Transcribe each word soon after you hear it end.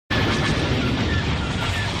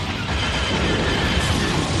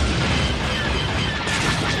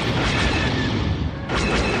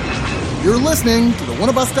listening to the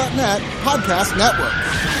oneofus.net podcast network.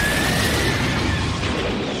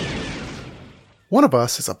 One of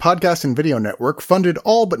Us is a podcast and video network funded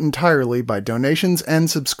all but entirely by donations and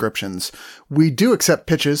subscriptions. We do accept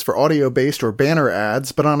pitches for audio-based or banner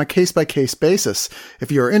ads, but on a case-by-case basis.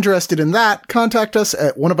 If you are interested in that, contact us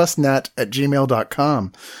at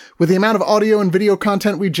oneofusnet@gmail.com. With the amount of audio and video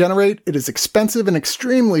content we generate, it is expensive and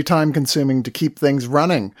extremely time-consuming to keep things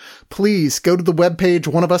running. Please go to the webpage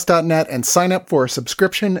oneofus.net and sign up for a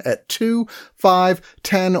subscription at $2, $5,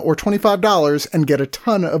 $10, or $25 and get a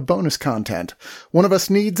ton of bonus content. One of Us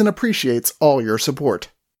needs and appreciates all your support.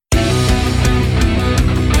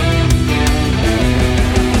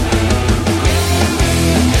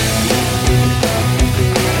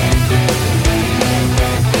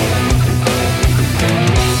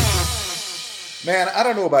 Man, I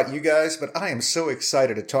don't know about you guys, but I am so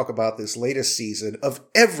excited to talk about this latest season of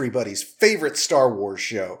everybody's favorite Star Wars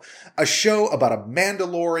show. A show about a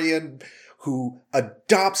Mandalorian who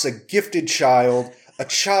adopts a gifted child, a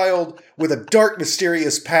child with a dark,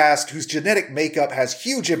 mysterious past whose genetic makeup has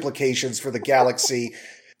huge implications for the galaxy.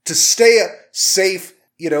 To stay safe,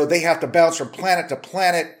 they have to bounce from planet to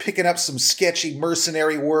planet, picking up some sketchy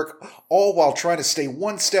mercenary work, all while trying to stay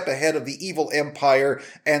one step ahead of the evil Empire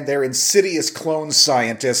and their insidious clone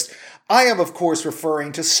scientist. I am, of course,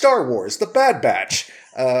 referring to Star Wars, The Bad Batch.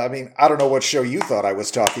 I don't know what show you thought I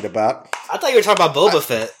was talking about. I thought you were talking about Boba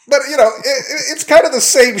Fett. But, it's kind of the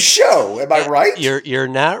same show. Am I right? You're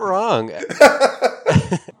not wrong.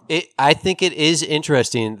 I think it is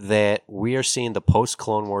interesting that we are seeing the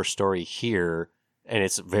post-Clone Wars story here, and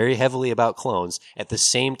it's very heavily about clones. At the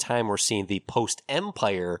same time, we're seeing the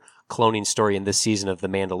post-Empire cloning story in this season of The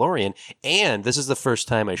Mandalorian, and this is the first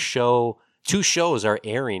time two shows are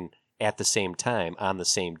airing at the same time on the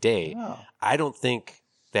same day. Oh. I don't think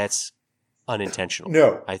that's unintentional.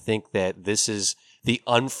 No. I think that this is the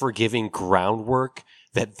unforgiving groundwork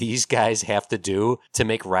that these guys have to do to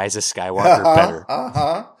make Rise of Skywalker better.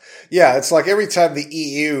 Yeah, it's like every time the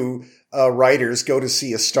EU writers go to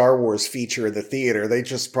see a Star Wars feature in the theater, they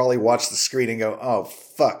just probably watch the screen and go, oh,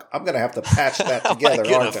 fuck, I'm going to have to patch that together,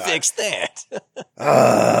 aren't I? Fix that.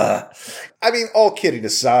 All kidding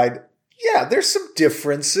aside, yeah, there's some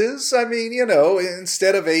differences.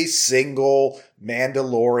 Instead of a single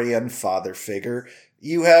Mandalorian father figure,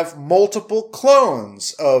 you have multiple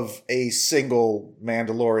clones of a single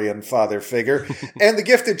Mandalorian father figure. And the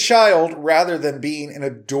gifted child, rather than being an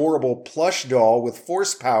adorable plush doll with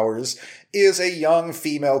force powers, is a young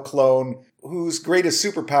female clone whose greatest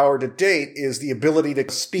superpower to date is the ability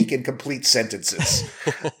to speak in complete sentences.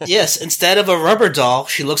 Yes, instead of a rubber doll,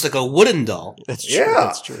 she looks like a wooden doll. That's true. Yeah.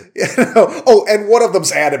 That's true. Oh, and one of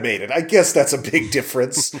them's animated. I guess that's a big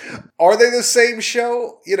difference. Are they the same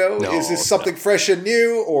show? No, is this something fresh and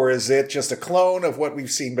new, or is it just a clone of what we've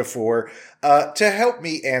seen before? To help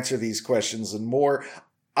me answer these questions and more,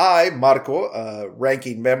 I, Marco,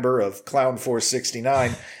 ranking member of Clown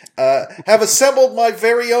 469, have assembled my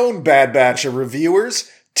very own Bad Batch of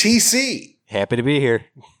reviewers, TC. Happy to be here.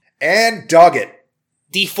 And Doggett.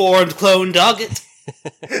 Deformed clone Doggett.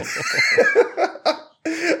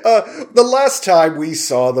 The last time we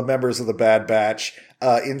saw the members of the Bad Batch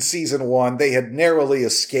in Season 1, they had narrowly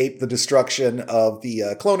escaped the destruction of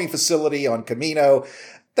the cloning facility on Kamino.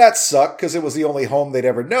 That sucked because it was the only home they'd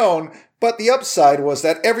ever known, but the upside was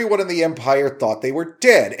that everyone in the Empire thought they were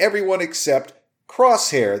dead. Everyone except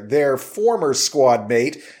Crosshair, their former squad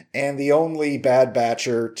mate, and the only Bad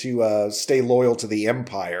Batcher to stay loyal to the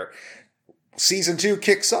Empire. Season 2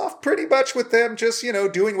 kicks off pretty much with them just,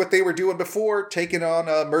 doing what they were doing before, taking on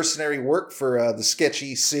mercenary work for the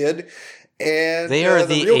sketchy Sid. And they are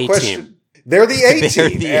the real A-team. They're the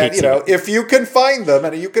A-team. And, if you can find them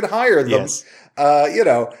and you can hire them, yes.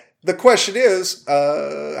 The question is,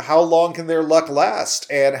 how long can their luck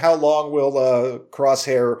last? And how long will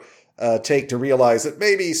Crosshair take to realize that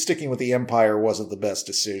maybe sticking with the Empire wasn't the best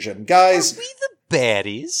decision? Guys. Are we the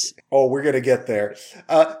baddies? Oh, we're going to get there.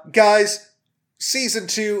 Guys, Season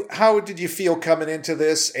 2, how did you feel coming into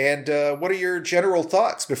this? And what are your general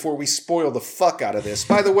thoughts before we spoil the fuck out of this?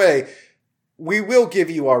 By the way, we will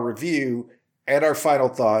give you our review and our final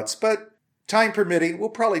thoughts, but time permitting, we'll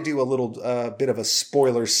probably do a little bit of a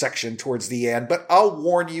spoiler section towards the end, but I'll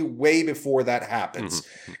warn you way before that happens.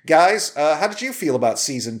 Mm-hmm. Guys, how did you feel about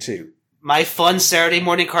Season 2? My fun Saturday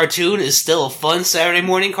morning cartoon is still a fun Saturday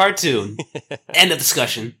morning cartoon. End of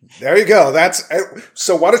discussion. There you go.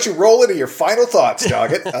 So why don't you roll into your final thoughts,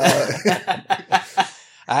 Doggett?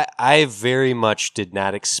 I very much did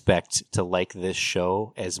not expect to like this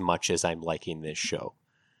show as much as I'm liking this show.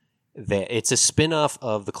 That it's a spin-off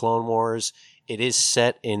of the Clone Wars. it is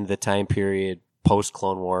set in the time period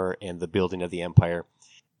post-Clone War and the building of the Empire.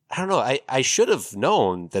 I don't know. I should have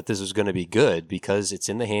known that this was going to be good because it's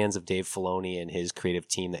in the hands of Dave Filoni and his creative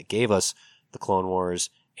team that gave us the Clone Wars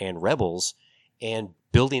and Rebels, and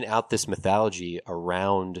building out this mythology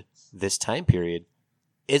around this time period.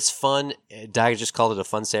 It's fun. Doug just called it a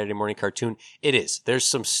fun Saturday morning cartoon. It is. There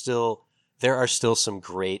are still some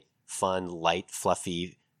great, fun, light,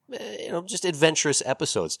 fluffy, just adventurous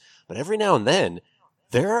episodes. But every now and then,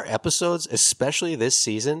 there are episodes, especially this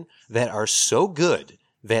season, that are so good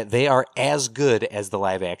that they are as good as the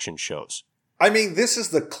live action shows. I mean, this is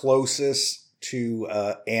the closest to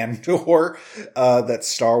Andor that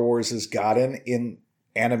Star Wars has gotten in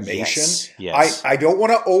animation. Yes. I don't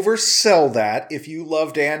want to oversell that. If you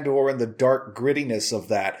loved Andor and the dark grittiness of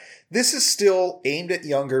that, this is still aimed at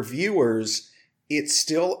younger viewers. It's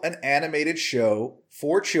still an animated show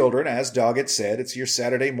for children, as Doggett said. It's your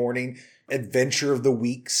Saturday morning adventure of the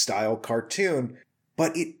week style cartoon.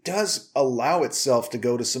 But it does allow itself to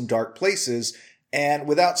go to some dark places. And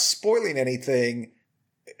without spoiling anything,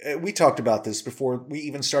 we talked about this before we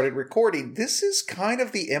even started recording. This is kind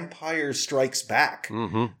of the Empire Strikes Back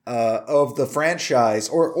of the franchise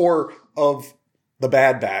or of the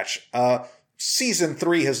Bad Batch. Season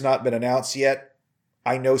 3 has not been announced yet.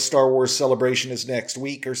 I know Star Wars Celebration is next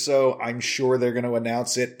week or so. I'm sure they're going to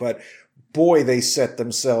announce it, but boy, they set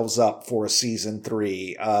themselves up for a season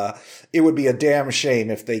 3. It would be a damn shame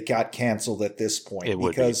if they got canceled at this point. It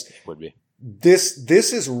would be. This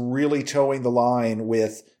is really towing the line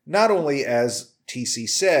with not only, as TC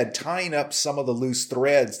said, tying up some of the loose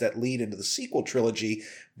threads that lead into the sequel trilogy,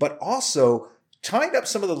 but also tying up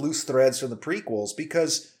some of the loose threads from the prequels.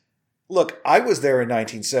 Because, look, I was there in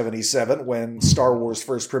 1977 when Star Wars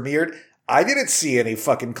first premiered. I didn't see any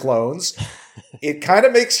fucking clones. It kind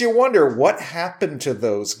of makes you wonder what happened to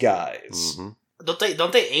those guys. Mm-hmm.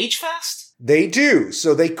 Don't they age fast? They do.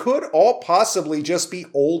 So they could all possibly just be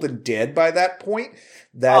old and dead by that point.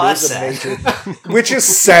 That is a major, which is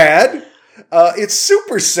sad. It's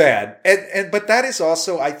super sad. But that is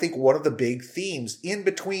also, I think, one of the big themes in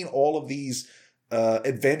between all of these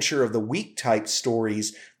adventure of the week type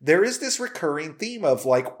stories. There is this recurring theme of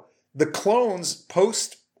like the clones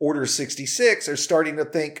post Order 66 are starting to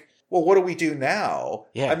think, well, what do we do now?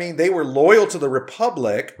 Yeah. I mean, they were loyal to the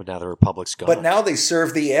Republic. But now the Republic's gone. But now they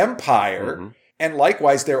serve the Empire. Mm-hmm. And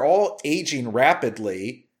likewise, they're all aging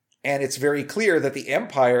rapidly. And it's very clear that the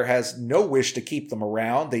Empire has no wish to keep them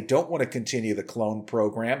around. They don't want to continue the clone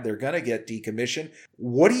program. They're going to get decommissioned.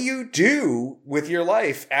 What do you do with your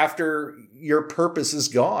life after your purpose is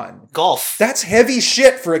gone? Golf. That's heavy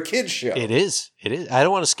shit for a kid's show. It is. I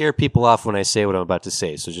don't want to scare people off when I say what I'm about to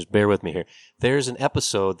say, so just bear with me here. There's an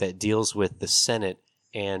episode that deals with the Senate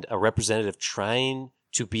and a representative trying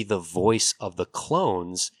to be the voice of the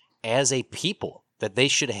clones as a people, that they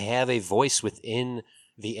should have a voice within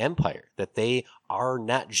the Empire, that they are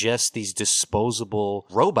not just these disposable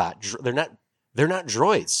they're not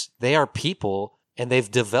droids. They are people, and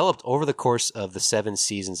they've developed over the course of the 7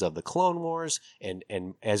 seasons of the Clone Wars, and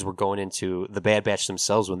as we're going into the Bad Batch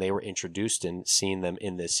themselves, when they were introduced and seeing them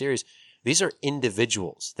in this series, these are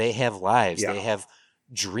individuals. They have lives. Yeah. They have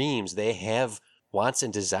dreams. They have wants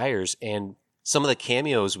and desires. And some of the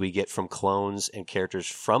cameos we get from clones and characters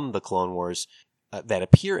from the Clone Wars that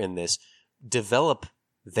appear in this develop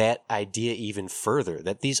that idea even further,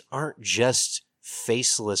 that these aren't just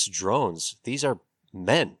faceless drones. These are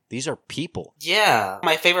men. These are people. Yeah.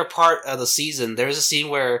 My favorite part of the season, there's a scene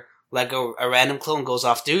where like a random clone goes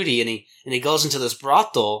off duty and he goes into this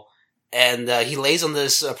brothel and he lays on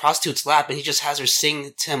this prostitute's lap and he just has her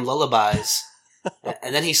sing to him lullabies.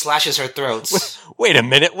 And then he slashes her throats. Wait a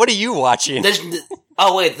minute. What are you watching?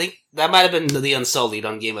 That might have been the Unsullied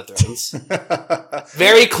on Game of Thrones.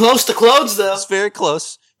 Very close to clones, though. It's very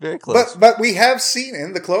close. Very close. But we have seen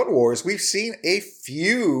in the Clone Wars, we've seen a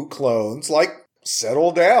few clones like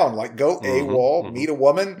settle down, like go AWOL, meet a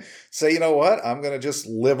woman, say, you know what, I'm going to just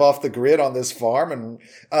live off the grid on this farm. And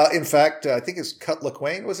in fact, I think it's Cut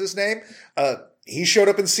LaQuaine was his name. He showed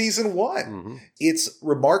up in season 1. Mm-hmm. It's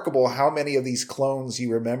remarkable how many of these clones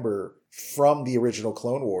you remember from the original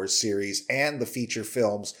Clone Wars series and the feature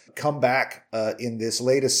films come back in this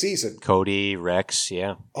latest season. Cody, Rex,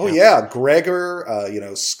 yeah. Oh, yeah. Gregor,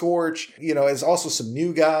 Scorch, there's also some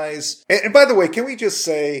new guys. And by the way, can we just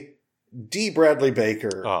say D. Bradley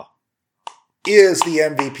Baker is the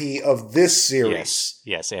MVP of this series.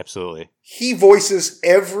 Yes, absolutely. He voices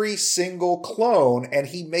every single clone, and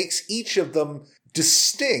he makes each of them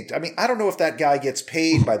distinct. I mean, I don't know if that guy gets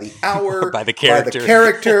paid by the hour, by the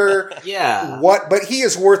character. Yeah. But he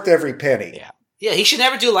is worth every penny. Yeah, he should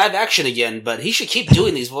never do live action again, but he should keep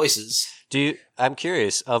doing these voices. I'm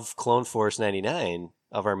curious, of Clone Force 99,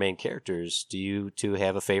 of our main characters, do you two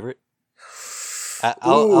have a favorite?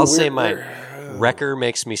 I'll say mine. Wrecker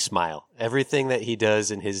makes me smile. Everything that he does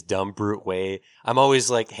in his dumb, brute way, I'm always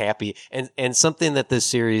like happy. And something that this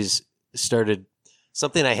series started,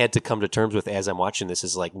 something I had to come to terms with as I'm watching this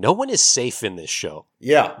is like, no one is safe in this show.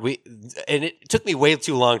 Yeah. And it took me way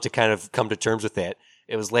too long to kind of come to terms with that.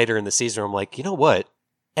 It was later in the season where I'm like, you know what?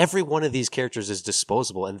 Every one of these characters is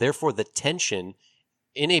disposable, and therefore the tension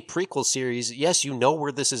in a prequel series, yes, you know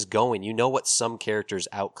where this is going. You know what some characters'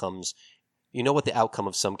 outcomes, you know what the outcome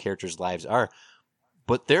of some characters' lives are.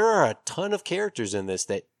 But there are a ton of characters in this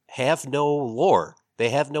that have no lore. They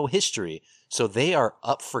have no history. So they are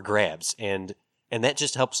up for grabs, and that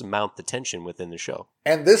just helps mount the tension within the show.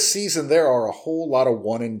 And this season, there are a whole lot of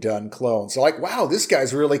one-and-done clones. Like, wow, this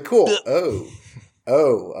guy's really cool.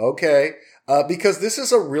 Okay. Because this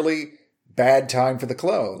is a really bad time for the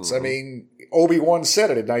clones. Mm-hmm. I mean, Obi-Wan said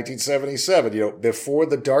it in 1977, before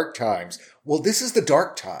the dark times. Well, this is the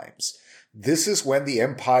dark times. This is when the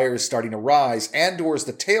Empire is starting to rise. Andor's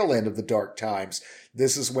the tail end of the dark times.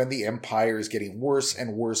 This is when the Empire is getting worse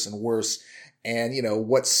and worse and worse. And,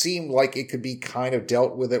 what seemed like it could be kind of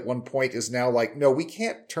dealt with at one point is now like, no, we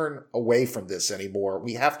can't turn away from this anymore.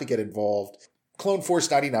 We have to get involved. Clone Force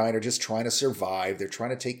 99 are just trying to survive. They're trying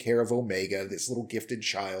to take care of Omega, this little gifted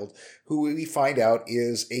child, who we find out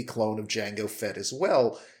is a clone of Jango Fett as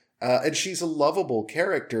well. And she's a lovable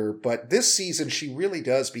character, but this season she really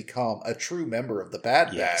does become a true member of the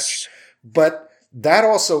Bad Batch. But that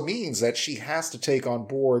also means that she has to take on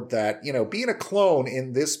board that, being a clone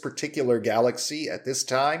in this particular galaxy at this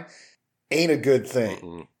time ain't a good thing.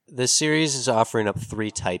 Mm-mm. The series is offering up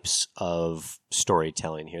 3 types of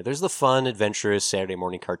storytelling here. There's the fun, adventurous Saturday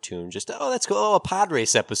morning cartoon. Just, that's cool. Oh, a pod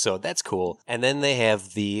race episode. That's cool. And then they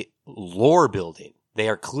have the lore building. They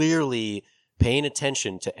are clearly paying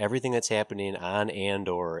attention to everything that's happening on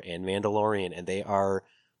Andor and Mandalorian, and they are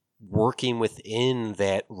working within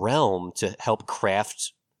that realm to help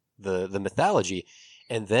craft the mythology.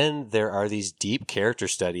 And then there are these deep character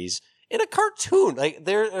studies in a cartoon. Like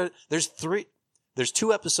there's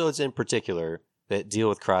 2 episodes in particular that deal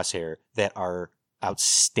with Crosshair that are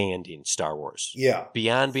outstanding Star Wars. Yeah.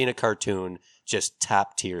 Beyond being a cartoon, just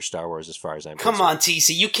top tier Star Wars as far as I'm concerned. Come on,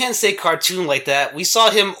 TC. You can't say cartoon like that. We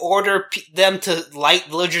saw him order them to light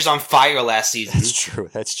villagers on fire last season.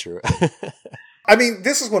 That's true. I mean,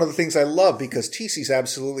 this is one of the things I love because TC's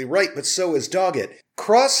absolutely right, but so is Doggett.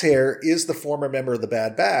 Crosshair is the former member of the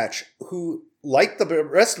Bad Batch who, like the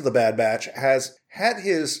rest of the Bad Batch, has had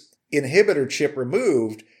his inhibitor chip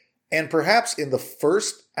removed, and perhaps in the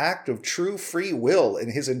first act of true free will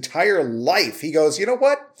in his entire life, he goes, you know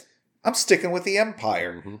what? I'm sticking with the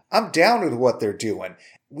Empire. Mm-hmm. I'm down with what they're doing.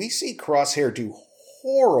 We see Crosshair do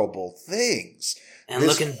horrible things. And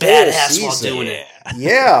looking badass while doing it.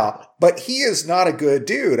 Yeah, but he is not a good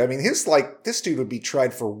dude. I mean, this dude would be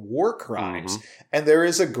tried for war crimes. Mm-hmm. And there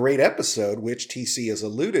is a great episode, which TC has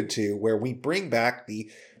alluded to, where we bring back the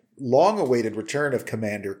long-awaited return of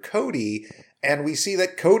Commander Cody, and we see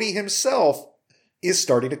that Cody himself is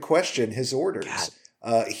starting to question his orders.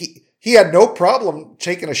 He had no problem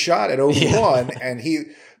taking a shot at Obi-Wan,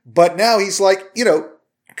 but now he's like,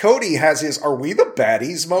 Cody has his "Are we the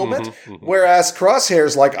baddies?" moment, whereas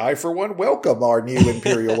Crosshair's like, "I for one welcome our new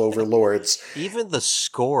Imperial overlords." Even the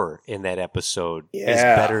score in that episode is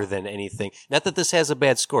better than anything. Not that this has a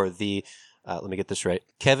bad score. Let me get this right.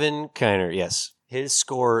 Kevin Kiner, yes. His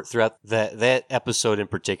score throughout that episode in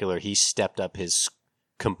particular, he stepped up his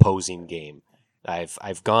composing game.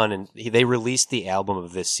 I've gone and they released the album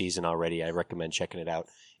of this season already. I recommend checking it out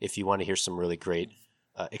if you want to hear some really great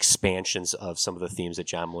expansions of some of the themes that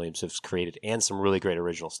John Williams has created and some really great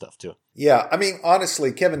original stuff too. Yeah, I mean,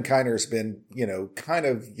 honestly, Kevin Kiner has been, kind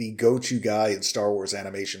of the go-to guy in Star Wars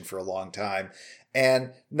animation for a long time.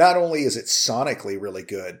 And not only is it sonically really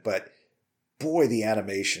good, but boy, the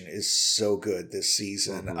animation is so good this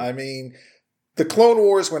season. Mm-hmm. I mean, the Clone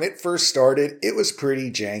Wars, when it first started, it was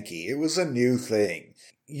pretty janky. It was a new thing.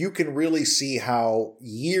 You can really see how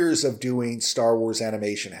years of doing Star Wars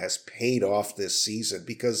animation has paid off this season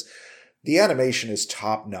because the animation is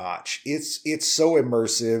top notch. It's so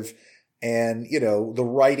immersive, and the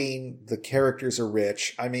writing, the characters are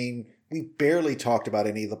rich. I mean, we barely talked about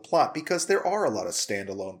any of the plot because there are a lot of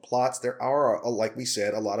standalone plots. There are, like we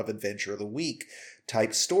said, a lot of Adventure of the Week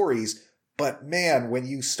type stories. But man, when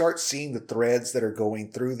you start seeing the threads that are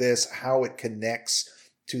going through this, how it connects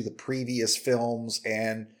to the previous films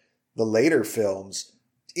and the later films,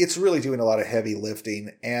 it's really doing a lot of heavy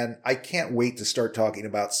lifting. And I can't wait to start talking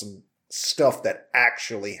about some stuff that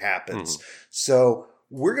actually happens. So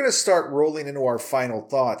we're going to start rolling into our final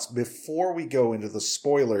thoughts before we go into the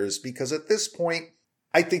spoilers, because at this point,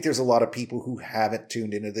 I think there's a lot of people who haven't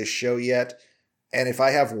tuned into this show yet. And if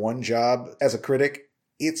I have one job as a critic,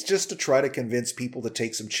 it's just to try to convince people to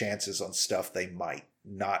take some chances on stuff they might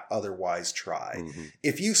not otherwise try.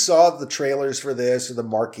 If you saw the trailers for this or the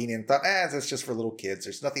marketing and thought, that's just for little kids,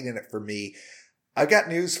 there's nothing in it for me, I've got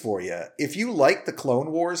news for you. If you like the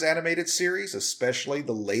Clone Wars animated series, especially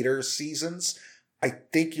the later seasons, I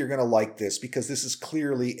think you're going to like this, because this is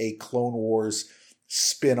clearly a Clone Wars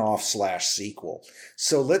spin-off / sequel.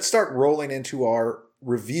 So let's start rolling into our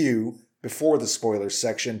review before the spoilers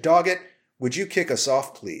section. Doggett, would you kick us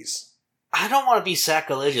off, please? I don't want to be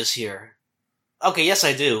sacrilegious here. Okay, yes,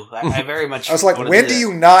 I do. I very much. I was like, when do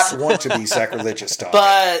you not want to be sacrilegious, Doggett?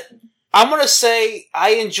 But I'm gonna say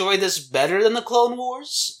I enjoy this better than the Clone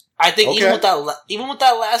Wars. I think even with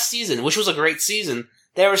that last season, which was a great season,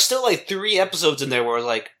 there were still like 3 episodes in there where I was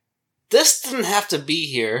like, this didn't have to be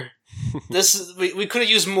here. We could have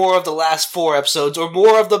used more of the last 4 episodes, or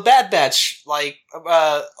more of the Bad Batch, like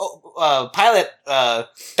pilot,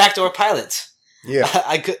 backdoor pilot. Yeah,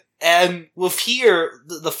 I could. And with here,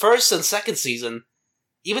 the first and second season,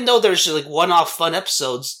 even though there's like one-off fun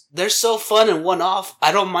episodes, they're so fun and one-off.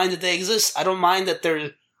 I don't mind that they exist. I don't mind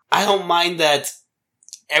that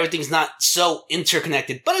everything's not so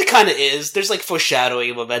interconnected, but it kind of is. There's like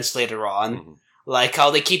foreshadowing of events later on, like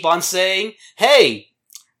how they keep on saying, "Hey,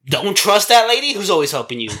 don't trust that lady who's always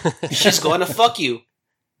helping you. She's going to fuck you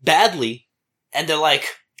badly," and they're like,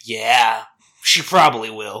 "Yeah, she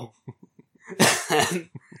probably will." And,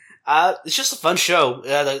 it's just a fun show.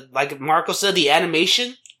 Like Marco said, the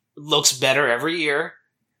animation looks better every year.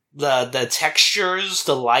 The textures,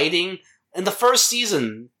 the lighting. In the first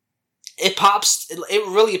season, it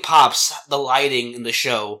really pops, the lighting in the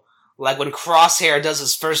show. Like when Crosshair does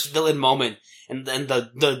his first villain moment, and then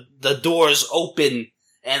the doors open,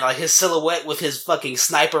 and like his silhouette with his fucking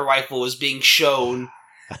sniper rifle is being shown.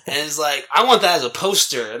 And it's like, I want that as a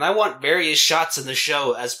poster, and I want various shots in the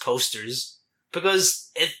show as posters.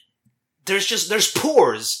 Because there's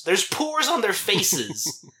pores. There's pores on their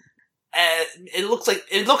faces. And it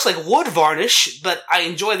looks like wood varnish, but I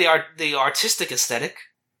enjoy the artistic aesthetic.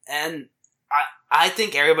 And I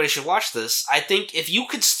think everybody should watch this. I think if you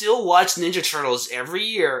could still watch Ninja Turtles every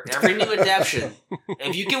year, every new adaptation,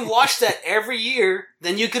 if you can watch that every year,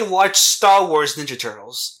 then you can watch Star Wars Ninja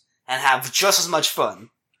Turtles and have just as much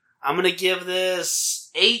fun. I'm gonna give this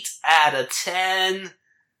 8 out of 10.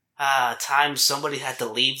 Times somebody had to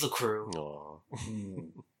leave the crew.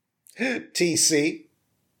 TC.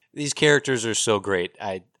 These characters are so great.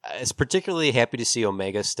 I was particularly happy to see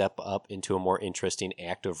Omega step up into a more interesting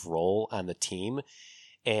active role on the team.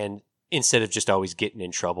 And instead of just always getting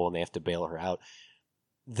in trouble and they have to bail her out,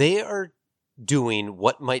 they are doing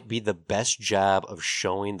what might be the best job of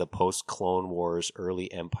showing the post-Clone Wars,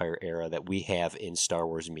 early Empire era that we have in Star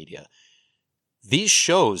Wars media. These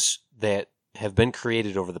shows that have been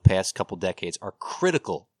created over the past couple decades are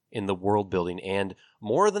critical in the world building, and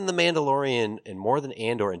more than The Mandalorian and more than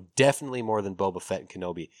Andor and definitely more than Boba Fett and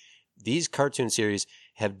Kenobi, these cartoon series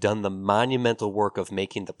have done the monumental work of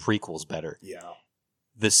making the prequels better. Yeah.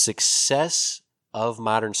 The success of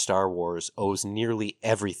modern Star Wars owes nearly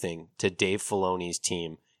everything to Dave Filoni's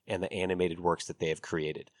team and the animated works that they have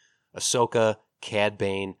created. Ahsoka, Cad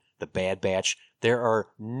Bane, The Bad Batch. There are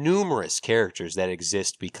numerous characters that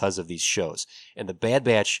exist because of these shows, and The Bad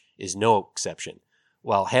Batch is no exception.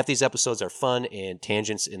 While half these episodes are fun and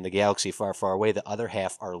tangents in the galaxy far, far away, the other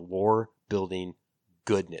half are lore-building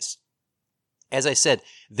goodness. As I said,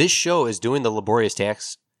 this show is doing the laborious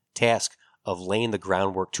task of laying the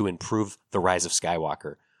groundwork to improve The Rise of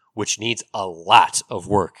Skywalker, which needs a lot of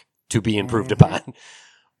work to be improved upon.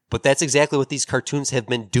 But that's exactly what these cartoons have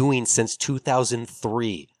been doing since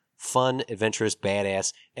 2003. Fun, adventurous,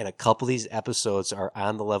 badass, and a couple of these episodes are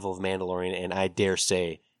on the level of Mandalorian, and I dare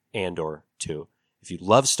say Andor too. If you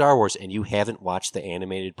love Star Wars and you haven't watched the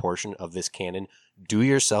animated portion of this canon, do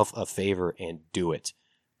yourself a favor and do it.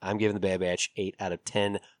 I'm giving The Bad Batch 8 out of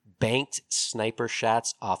 10 banked sniper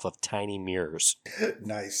shots off of tiny mirrors.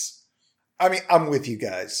 Nice. I mean, I'm with you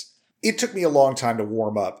guys. It took me a long time to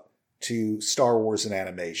warm up to Star Wars and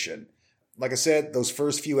animation. Like I said, those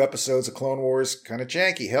first few episodes of Clone Wars, kind of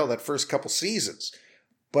janky. Hell, that first couple seasons.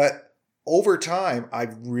 But over time,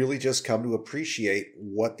 I've really just come to appreciate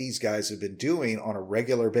what these guys have been doing on a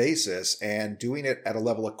regular basis and doing it at a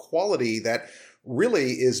level of quality that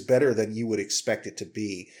really is better than you would expect it to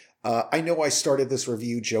be. I know I started this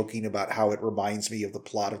review joking about how it reminds me of the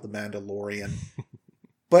plot of The Mandalorian.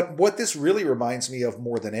 But what this really reminds me of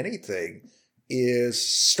more than anything is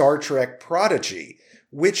Star Trek Prodigy,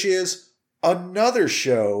 which is another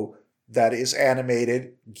show that is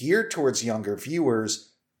animated, geared towards younger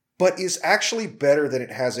viewers, but is actually better than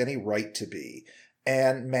it has any right to be,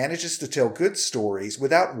 and manages to tell good stories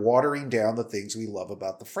without watering down the things we love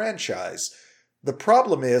about the franchise. The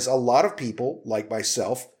problem is a lot of people, like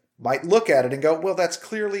myself, might look at it and go, well, that's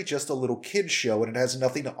clearly just a little kid's show and it has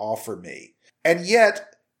nothing to offer me. And yet,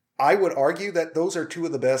 I would argue that those are two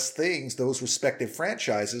of the best things those respective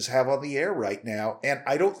franchises have on the air right now, and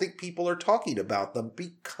I don't think people are talking about them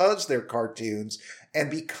because they're cartoons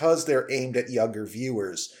and because they're aimed at younger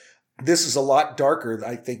viewers. This is a lot darker,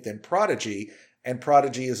 I think, than Prodigy, and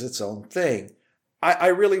Prodigy is its own thing. I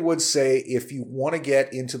really would say if you want to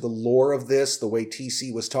get into the lore of this, the way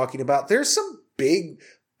TC was talking about, there's some big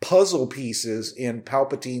puzzle pieces in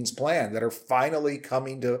Palpatine's plan that are finally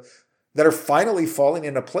falling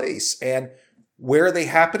into place. And where are they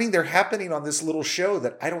happening? They're happening on this little show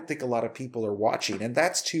that I don't think a lot of people are watching. And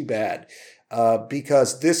that's too bad,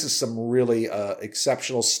 because this is some really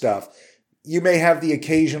exceptional stuff. You may have the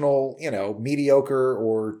occasional, mediocre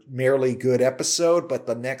or merely good episode, but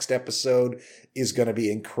the next episode is going to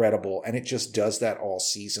be incredible. And it just does that all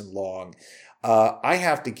season long. I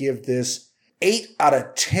have to give this 8 out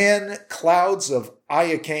of 10 clouds of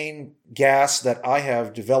iocane gas that I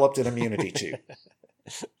have developed an immunity to.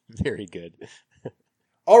 Very good.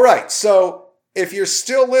 All right. So if you're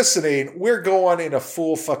still listening, we're going into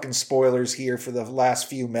full fucking spoilers here for the last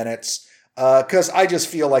few minutes. Because I just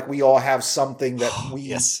feel like we all have something that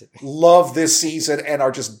we love this season and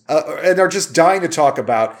are just dying to talk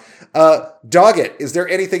about. Doggett, is there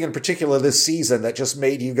anything in particular this season that just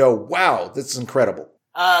made you go, wow, this is incredible?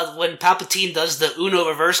 When Palpatine does the Uno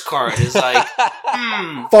reverse card, is like,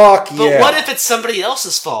 Fuck but yeah. what if it's somebody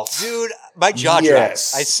else's fault? Dude, my jaw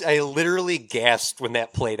Yes. dropped. I literally gasped when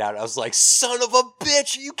that played out. I was like, son of a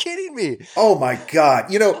bitch, are you kidding me? Oh my God.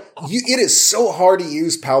 It is so hard to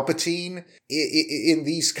use Palpatine in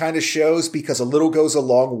these kind of shows because a little goes a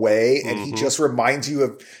long way, and he just reminds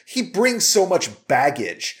you he brings so much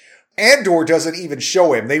baggage. Andor doesn't even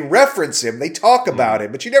show him. They reference him. They talk about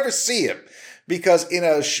him, but you never see him. Because in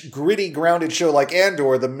a gritty, grounded show like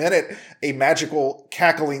Andor, the minute a magical,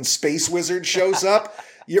 cackling space wizard shows up,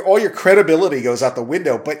 all your credibility goes out the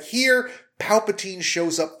window. But here, Palpatine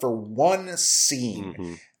shows up for one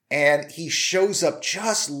scene. And he shows up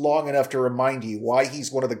just long enough to remind you why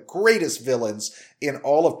he's one of the greatest villains in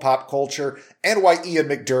all of pop culture and why Ian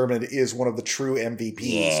McDiarmid is one of the true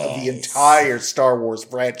MVPs of the entire Star Wars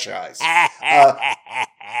franchise.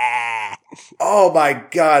 Oh my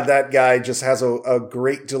God, that guy just has a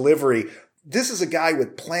great delivery. This is a guy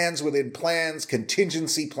with plans within plans,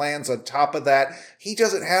 contingency plans on top of that. He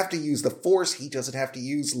doesn't have to use the Force. He doesn't have to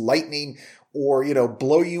use lightning or,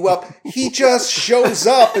 blow you up. He just shows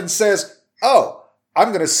up and says, oh, I'm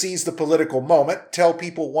going to seize the political moment, tell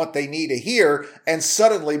people what they need to hear, and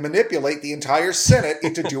suddenly manipulate the entire Senate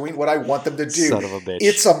into doing what I want them to do. Son of a bitch.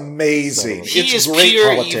 It's amazing. He It's is great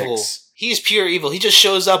pure politics. evil. He's pure evil. He just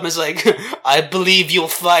shows up and is like, I believe you'll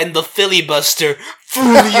find the filibuster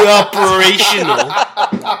fully operational.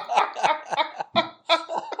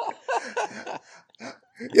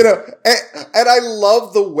 And I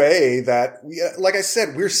love the way that, like I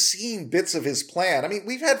said, we're seeing bits of his plan. I mean,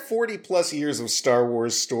 we've had 40 plus years of Star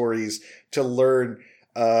Wars stories to learn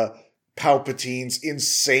Palpatine's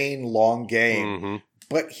insane long game.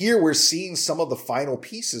 But here we're seeing some of the final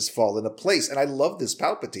pieces fall into place. And I love this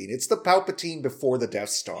Palpatine. It's the Palpatine before the Death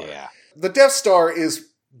Star. Yeah. The Death Star is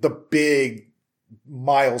the big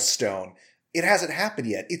milestone. It hasn't happened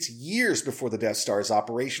yet. It's years before the Death Star is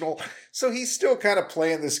operational. So he's still kind of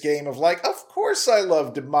playing this game of like, of course I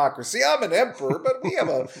love democracy. I'm an emperor, but we have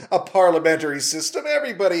a parliamentary system.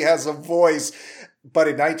 Everybody has a voice. But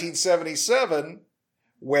in 1977,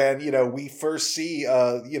 when, we first see,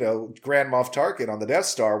 Grand Moff Tarkin on the Death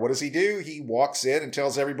Star, what does he do? He walks in and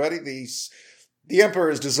tells everybody the Emperor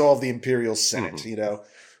has dissolved the Imperial Senate.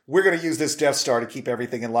 We're going to use this Death Star to keep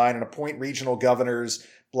everything in line and appoint regional governors,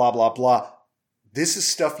 blah, blah, blah. This is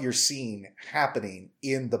stuff you're seeing happening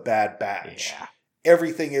in the Bad Batch. Yeah.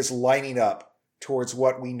 Everything is lining up towards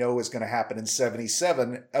what we know is going to happen in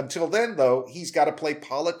 77. Until then, though, he's got to play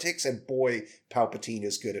politics, and boy, Palpatine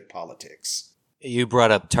is good at politics. You brought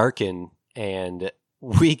up Tarkin, and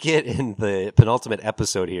we get in the penultimate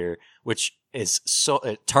episode here, which is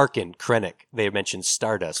Tarkin, Krennic. They mentioned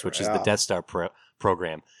Stardust, which is the Death Star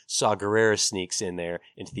program. Saw Gerrera sneaks in there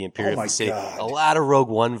into the Imperial facility. God. A lot of Rogue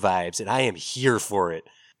One vibes, and I am here for it.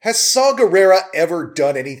 Has Saw Gerrera ever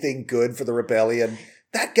done anything good for the rebellion?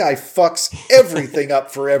 That guy fucks everything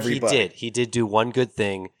up for everybody. He did do one good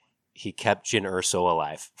thing. He kept Jyn Erso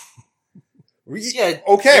alive. Yeah.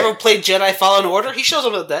 Okay. You ever played Jedi Fallen Order? He shows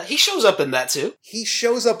up in that. He shows up in that too. He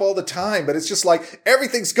shows up all the time, but it's just like,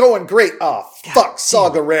 everything's going great. Oh, fuck, Saw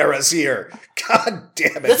Gerrera's here. God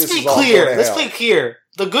damn it. Let's be clear. Let's be clear.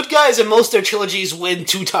 The good guys in most of their trilogies win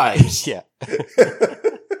 2 times. Yeah.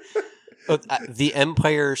 The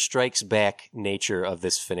Empire Strikes Back nature of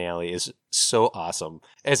this finale is so awesome.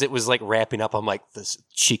 As it was like wrapping up, I'm like, this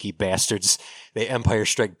cheeky bastards. The Empire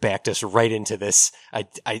Strike Backed us right into this.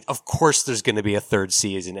 Of course there's going to be a 3rd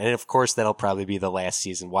season, and of course that'll probably be the last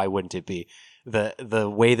season. Why wouldn't it be? The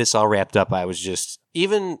way this all wrapped up, I was just,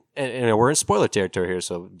 even, and we're in spoiler territory here,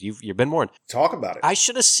 so you've been warned. Talk about it. I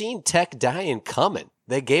should have seen Tech dying coming.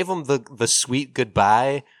 They gave him the sweet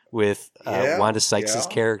goodbye with Wanda Sykes'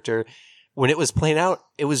 character. When it was playing out,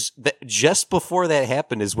 it was just before that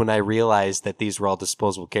happened is when I realized that these were all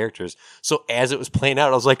disposable characters. So as it was playing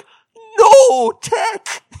out, I was like, no,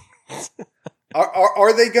 Tech!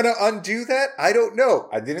 Are they going to undo that? I don't know.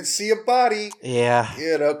 I didn't see a body. Yeah.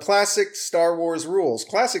 You know, classic Star Wars rules,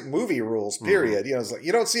 classic movie rules, period. You know, it's like,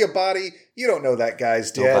 you don't see a body, you don't know that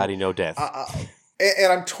guy's dead. No body, no death.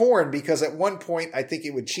 And I'm torn because at one point I think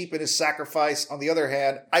it would cheapen his sacrifice. On the other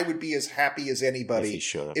hand, I would be as happy as anybody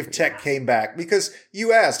if Tech came back. Because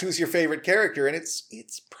you asked, who's your favorite character? And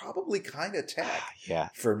it's probably kind of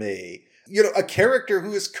Tech for me. You know, a character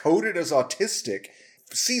who is coded as autistic.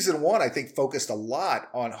 Season 1, I think, focused a lot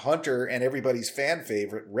on Hunter and everybody's fan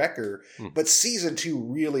favorite, Wrecker. But Season 2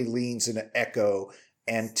 really leans into Echo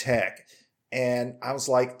and Tech. And I was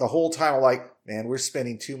like, the whole time, I'm like, man, we're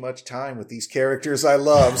spending too much time with these characters I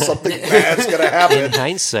love. Something bad's going to happen. In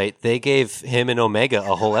hindsight, they gave him and Omega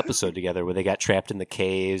a whole episode together where they got trapped in the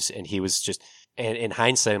caves, and he was just. And in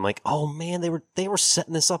hindsight, I'm like, oh man, they were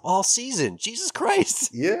setting this up all season. Jesus Christ.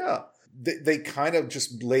 Yeah. They kind of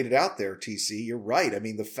just laid it out there, TC. You're right. I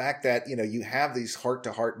mean, the fact that, you know, you have these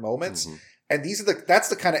heart-to-heart moments, and that's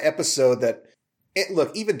the kind of episode that,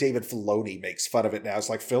 look, even David Filoni makes fun of it now. It's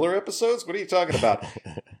like, filler episodes? What are you talking about?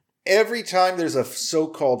 Every time there's a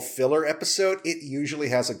so-called filler episode, it usually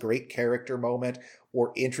has a great character moment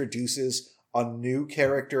or introduces a new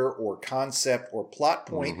character or concept or plot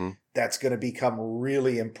point that's going to become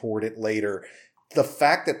really important later. The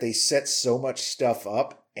fact that they set so much stuff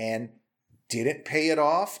up and didn't pay it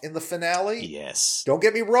off in the finale. Yes. Don't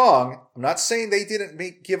get me wrong. I'm not saying they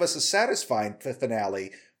didn't give us a satisfying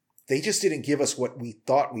finale. They just didn't give us what we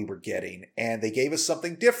thought we were getting. And they gave us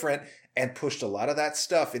something different and pushed a lot of that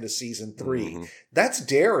stuff into season 3. That's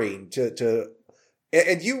daring to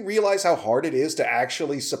and you realize how hard it is to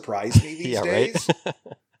actually surprise me these days? Right?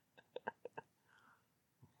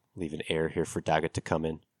 Leaving air here for Daggett to come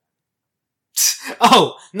in.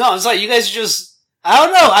 Oh, no, it's like you guys are just, I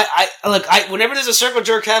don't know. I whenever there's a circle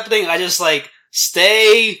jerk happening, I just like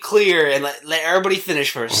stay clear and let everybody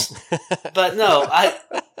finish first. But no, I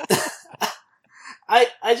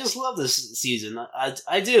just love this season.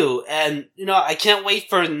 I do. And, you know, I can't wait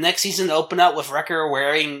for next season to open up with Wrecker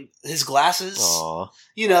wearing his glasses. Aww.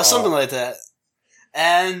 You know, something like that.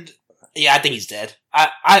 And yeah, I think he's dead.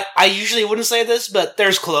 I usually wouldn't say this, but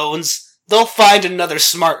there's clones. They'll find another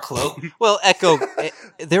smart clone. Well, Echo,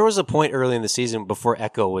 there was a point early in the season before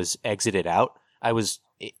Echo was exited out. I was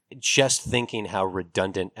just thinking how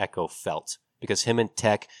redundant Echo felt because him and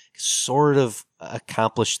Tech sort of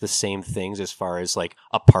accomplished the same things as far as like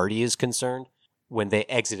a party is concerned. When they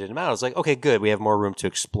exited him out, I was like, okay, good. We have more room to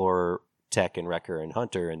explore Tech and Wrecker and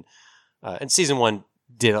Hunter. And season 1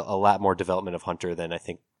 did a lot more development of Hunter than I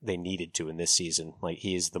think they needed to in this season. Like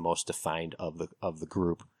he is the most defined of the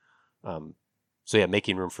group. So yeah,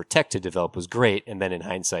 making room for Tech to develop was great. And then in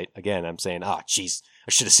hindsight, again, I'm saying, jeez,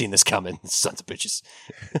 I should have seen this coming. Sons of bitches.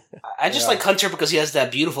 I just like Hunter because he has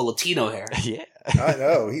that beautiful Latino hair. Yeah. I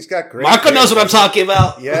know. He's got great Marco knows what I'm talking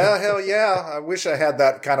about. Yeah, hell yeah. I wish I had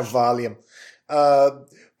that kind of volume.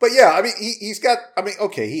 But yeah, I mean, he's got, I mean,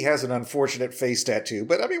 okay, he has an unfortunate face tattoo,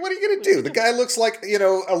 but I mean, what are you going to do? The guy looks like, you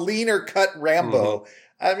know, a leaner cut Rambo.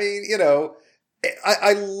 I mean, you know,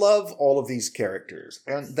 I love all of these characters,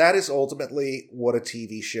 and that is ultimately what a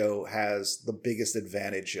TV show has the biggest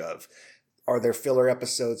advantage of. Are there filler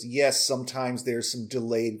episodes? Yes, sometimes there's some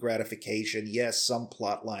delayed gratification. Yes, some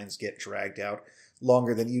plot lines get dragged out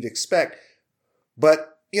longer than you'd expect.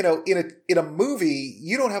 But, you know, in a movie,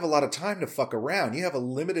 you don't have a lot of time to fuck around. You have a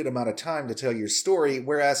limited amount of time to tell your story,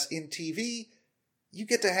 whereas in TV, you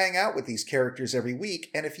get to hang out with these characters every week,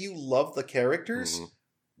 and if you love the characters...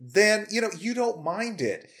 then, you know, you don't mind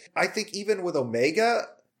it. I think even with Omega,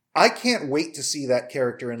 I can't wait to see that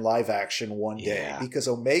character in live action one day because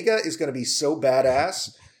Omega is going to be so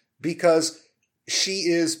badass because she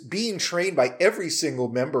is being trained by every single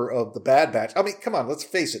member of the Bad Batch. I mean, come on, let's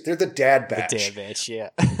face it. They're the Dad Batch. The Dad Batch, yeah.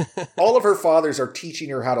 All of her fathers are teaching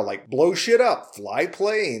her how to like blow shit up, fly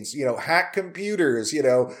planes, hack computers,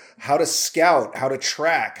 how to scout, how to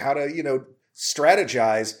track, how to,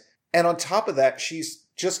 strategize. And on top of that, she's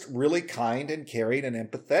just really kind and caring and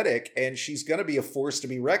empathetic, and she's going to be a force to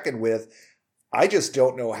be reckoned with. I just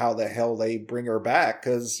don't know how the hell they bring her back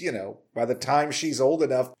because, by the time she's old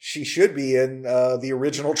enough, she should be in the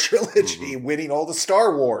original trilogy winning all the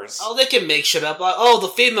Star Wars. Oh, they can make shit up like, the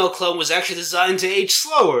female clone was actually designed to age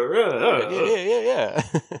slower. Yeah.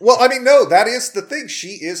 Well, I mean, no, that is the thing.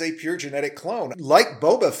 She is a pure genetic clone. Like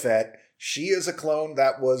Boba Fett, she is a clone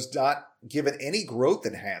that was not given any growth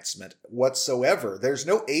enhancement whatsoever. There's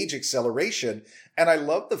no age acceleration. And I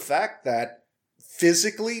love the fact that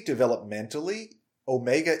physically, developmentally,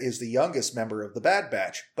 Omega is the youngest member of the Bad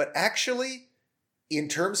Batch. But actually, in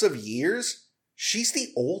terms of years, she's the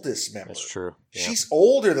oldest member. That's true. Yeah. She's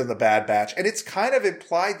older than the Bad Batch. And it's kind of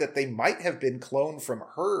implied that they might have been cloned from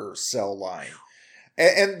her cell line.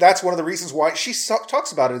 And that's one of the reasons why she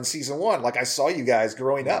talks about it in season 1. Like, I saw you guys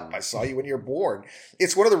growing up. I saw you when you were born.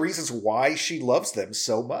 It's one of the reasons why she loves them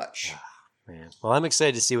so much. Man. Well, I'm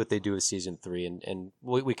excited to see what they do with season 3, and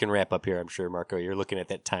we can wrap up here. I'm sure, Marco, you're looking at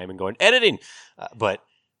that time and going, editing. But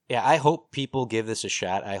yeah, I hope people give this a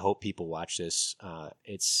shot. I hope people watch this.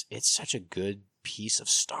 It's such a good piece of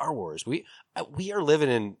Star Wars. We are living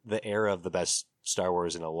in the era of the best Star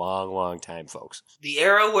Wars in a long, long time, folks. The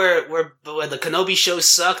era where the Kenobi show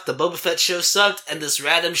sucked, the Boba Fett show sucked, and this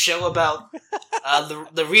random show about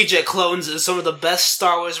the reject clones is some of the best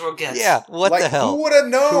Star Wars we'll get. Yeah, what the hell? Who would have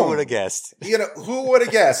known? Who would have guessed? Who would have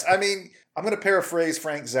guessed? I mean, I'm going to paraphrase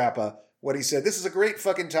Frank Zappa. What he said, this is a great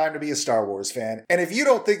fucking time to be a Star Wars fan. And if you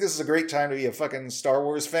don't think this is a great time to be a fucking Star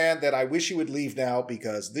Wars fan, then I wish you would leave now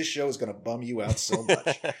because this show is going to bum you out so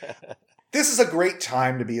much. This is a great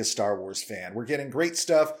time to be a Star Wars fan. We're getting great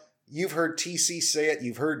stuff. You've heard TC say it.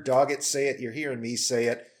 You've heard Doggett say it. You're hearing me say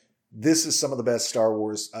it. This is some of the best Star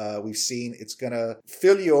Wars we've seen. It's going to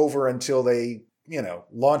fill you over until they,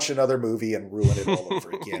 launch another movie and ruin it all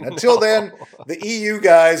over again. Until then, the EU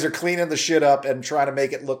guys are cleaning the shit up and trying to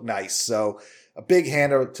make it look nice. So a big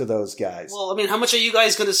hand out to those guys. Well, I mean, how much are you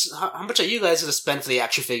guys gonna spend for the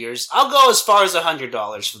action figures? I'll go as far as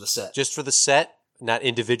 $100 for the set. Just for the set, not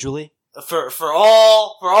individually? For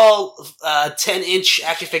all 10-inch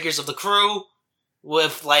action figures of the crew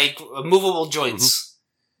with like movable joints.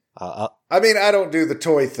 I mean, I don't do the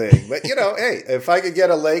toy thing, but hey, if I could get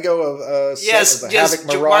a Lego of set of the Havoc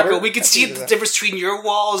Marauder, Marco, we can see the difference between your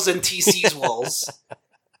walls and TC's walls.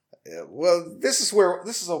 Well, this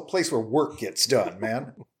is a place where work gets done,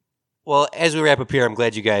 man. Well, as we wrap up here, I'm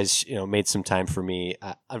glad you guys made some time for me.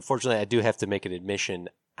 Unfortunately, I do have to make an admission.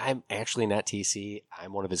 I'm actually not TC.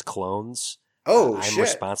 I'm one of his clones. Oh, I'm shit.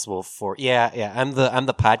 responsible for I'm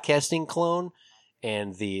the podcasting clone,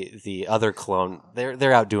 and the other clone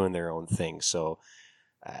they're out doing their own thing. So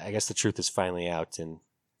I guess the truth is finally out, and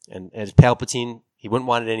as Palpatine, he wouldn't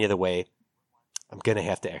want it any other way. I'm gonna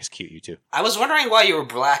have to execute you two. I was wondering why you were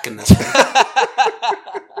black in this.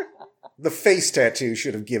 The face tattoo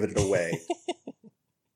should have given it away.